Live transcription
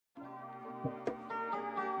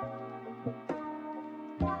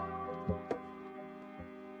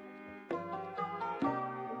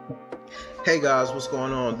Hey guys, what's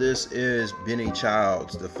going on? This is Benny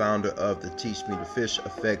Childs, the founder of the Teach Me to Fish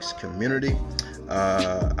Effects community.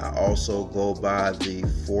 I also go by the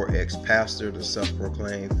Forex Pastor, the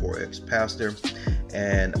self-proclaimed Forex Pastor,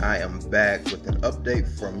 and I am back with an update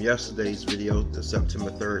from yesterday's video, the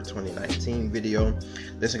September 3rd, 2019 video.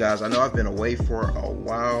 Listen guys, I know I've been away for a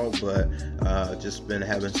while, but just been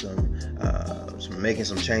having making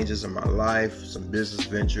some changes in my life, some business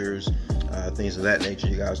ventures, things of that nature.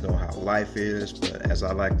 You guys know how life is, but as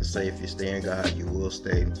I like to say, if you stay in God, you will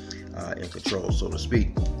stay in control, so to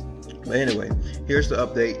speak. But anyway, here's the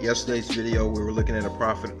update. Yesterday's video, we were looking at a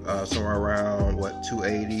profit somewhere around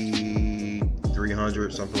 280,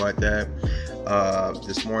 300, something like that.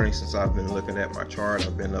 This morning, since I've been looking at my chart,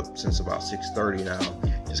 I've been up since about 6:30 now,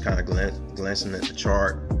 just kind of glancing at the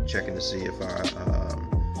chart, checking to see if I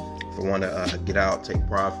want to get out, take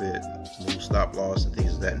profit, move stop loss, and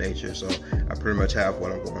things of that nature. So I pretty much have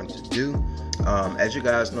what I'm going to do. As you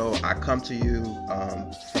guys know, I come to you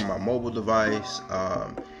from my mobile device.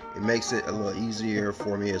 It makes it a little easier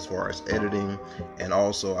for me as far as editing, and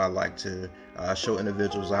also I like to show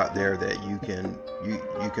individuals out there that you can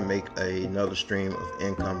make another stream of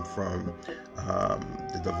income from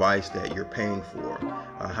the device that you're paying for.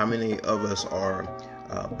 How many of us are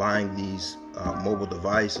buying these mobile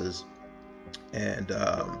devices and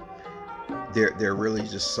they're really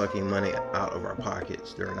just sucking money out of our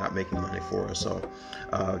pockets? They're not making money for us. So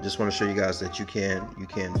just want to show you guys that you can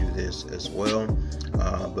do this as well.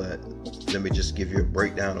 But let me just give you a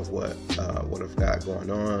breakdown of what I've got going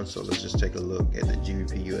on. So let's just take a look at the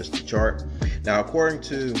GBP USD chart. Now, according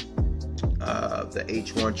to the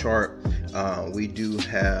H1 chart, we do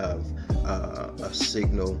have a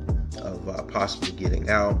signal of possibly getting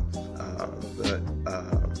out, but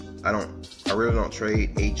I really don't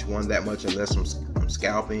trade H1 that much unless I'm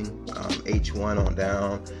scalping. H1 on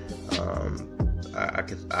down,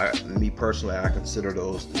 me personally, I consider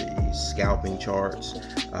those the scalping charts.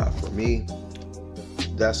 For me,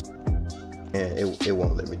 and it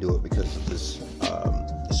won't let me do it because of this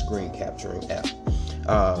screen capturing app.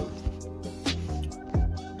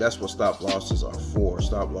 That's what stop losses are for.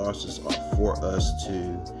 Stop losses are for us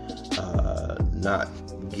to not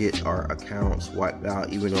get our accounts wiped out,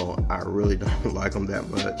 even though I really don't like them that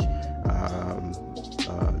much,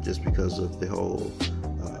 just because of the whole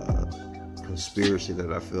conspiracy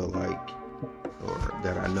that I feel like, or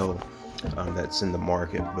that I know that's in the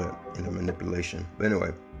market, but in the manipulation. But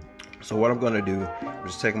anyway, so what I'm going to do, I'm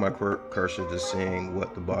just taking my cursor, just seeing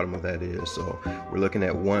what the bottom of that is. So we're looking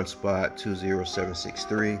at one spot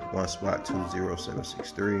 20763, one spot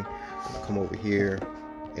 20763. I'm gonna come over here,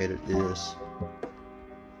 edit this.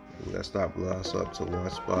 Move that stop loss up to one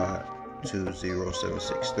spot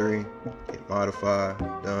 20763. Hit modify,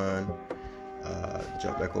 done.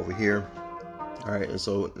 Jump back over here. All right, and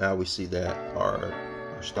so now we see that our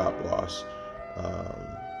stop loss.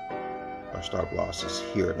 Our stop loss is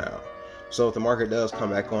here now. So if the market does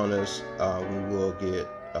come back on us, we will get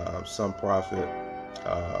some profit.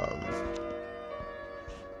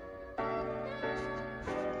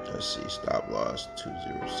 Let's see, stop loss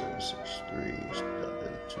 20763,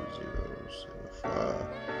 2075.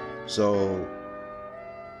 So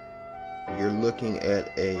you're looking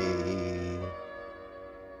at a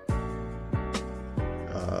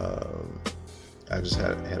I just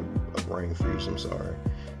had a brain freeze, I'm sorry.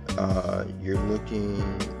 You're looking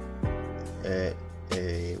at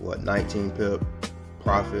a 19 pip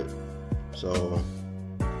profit. So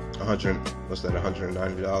 100, what's that,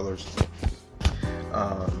 $190.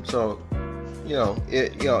 So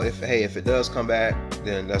if it does come back,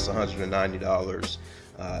 then that's $190.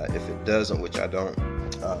 If it doesn't, which I don't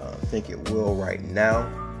think it will right now,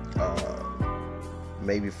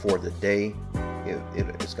 maybe for the day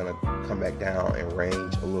it's gonna come back down and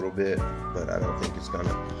range a little bit, but I don't think it's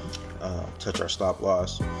gonna touch our stop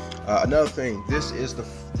loss. Another thing, this is the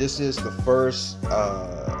first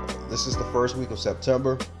week of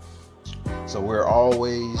September, so we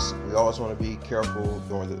always want to be careful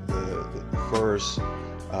during the first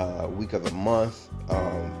week of the month.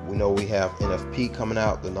 We know we have NFP coming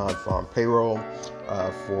out, the non-farm payroll,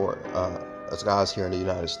 for us guys here in the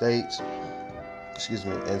United States. Excuse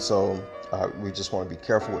me. And so we just want to be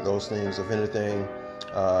careful with those things. If anything,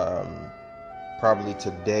 probably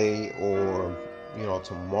today or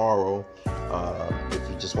tomorrow, if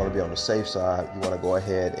you just want to be on the safe side, you want to go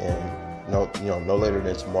ahead and no later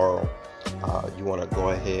than tomorrow, you want to go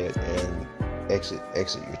ahead and exit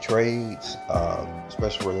your trades,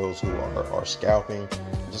 especially for those who are scalping.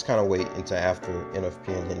 Just kind of wait until after NFP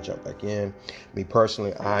and then jump back in. Me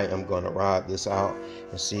personally, I am going to ride this out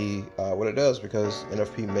and see what it does, because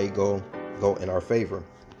NFP may go in our favor.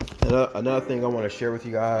 Another thing I want to share with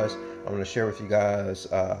you guys,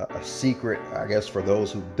 a secret, I guess, for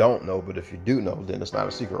those who don't know, but if you do know, then it's not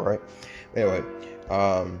a secret, right? Anyway,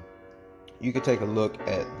 you can take a look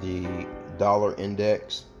at the dollar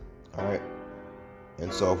index, all right?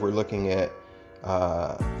 And so if we're looking at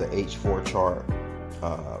the H4 chart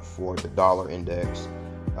for the dollar index,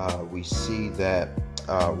 we see that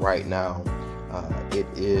right now it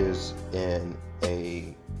is in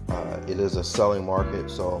a selling market.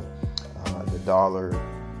 So the dollar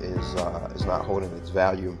is not holding its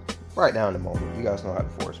value right now in the moment. You guys know how the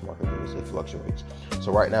Forex market is; it fluctuates.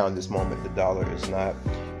 So right now in this moment, the dollar is not,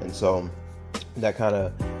 and so that kind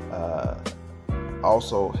of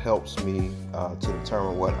also helps me to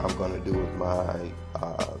determine what I'm going to do with my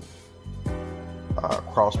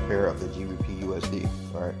cross pair of the GBP USD.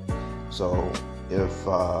 Right. So if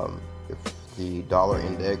the dollar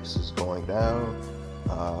index is going down,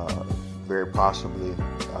 very possibly,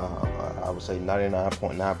 I would say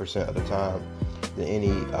 99.9% of the time, then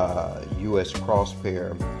any US cross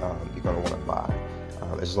pair you're going to want to buy,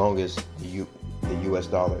 as long as the US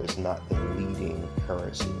dollar is not the leading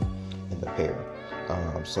currency in the pair.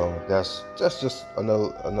 So that's just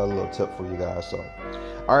another little tip for you guys. So,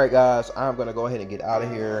 all right, guys, I'm gonna go ahead and get out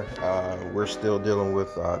of here. We're still dealing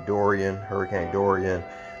with Hurricane Dorian.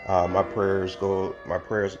 My prayers are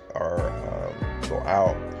go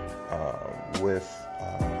out with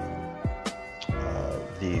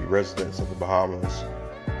the residents of the Bahamas.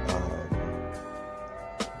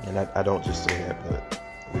 And I don't just say that, but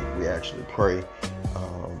we actually pray.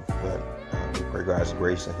 But we pray God's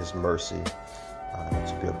grace and His mercy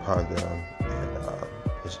to be upon them, and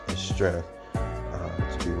his strength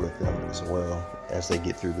to be with them as well as they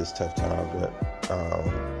get through this tough time. But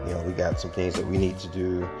we got some things that we need to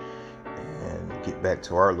do and get back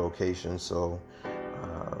to our location, so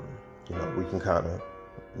we can kind of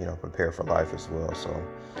prepare for life as well. So,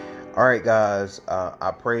 all right, guys,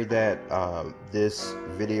 I pray that this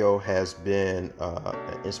video has been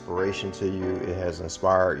an inspiration to you. It has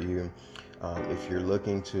inspired you. If you're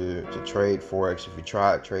looking to trade Forex, if you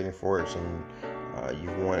tried trading Forex and you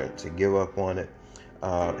wanted to give up on it,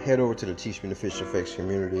 head over to the Teach Me to Fish FX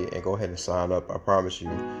community and go ahead and sign up. I promise you,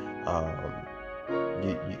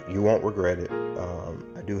 you won't regret it.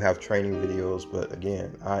 I do have training videos, but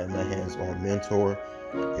again, I am a hands-on mentor.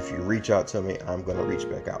 If you reach out to me, I'm going to reach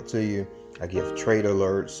back out to you. I give trade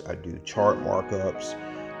alerts. I do chart markups.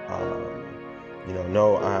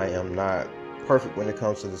 No, I am not perfect when it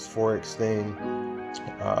comes to this Forex thing,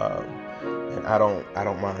 and I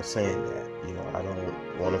don't mind saying that. I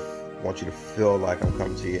don't want you to feel like I'm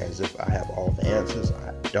coming to you as if I have all the answers.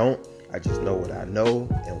 I don't. I just know what I know,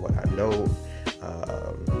 and what I know,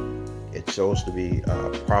 it shows to be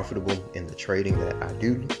profitable in the trading that I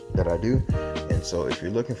do. And so if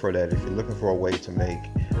you're looking for that, if you're looking for a way to make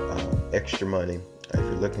extra money, if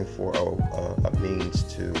you're looking for a means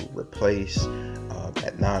to replace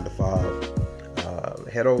that 9 to 5,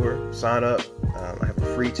 head over, sign up. I have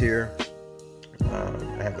a free tier.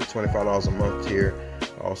 I have a $25 a month tier.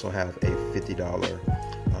 I also have a $50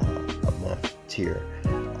 a month tier.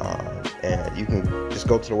 And you can just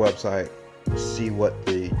go to the website, see what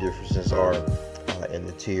the differences are in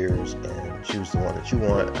the tiers, and choose the one that you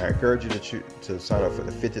want. I encourage you to sign up for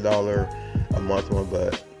the $50 a month one,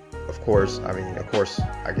 but of course,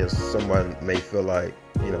 I guess someone may feel like,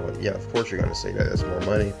 of course you're going to say that that's more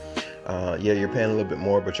money. You're paying a little bit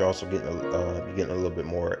more, but you're also getting a little bit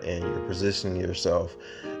more, and you're positioning yourself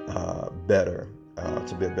better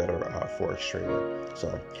to be a better Forex trader.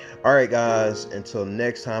 So, all right, guys, until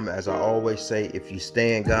next time, as I always say, if you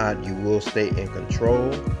stay in God, you will stay in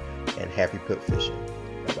control, and happy put fishing.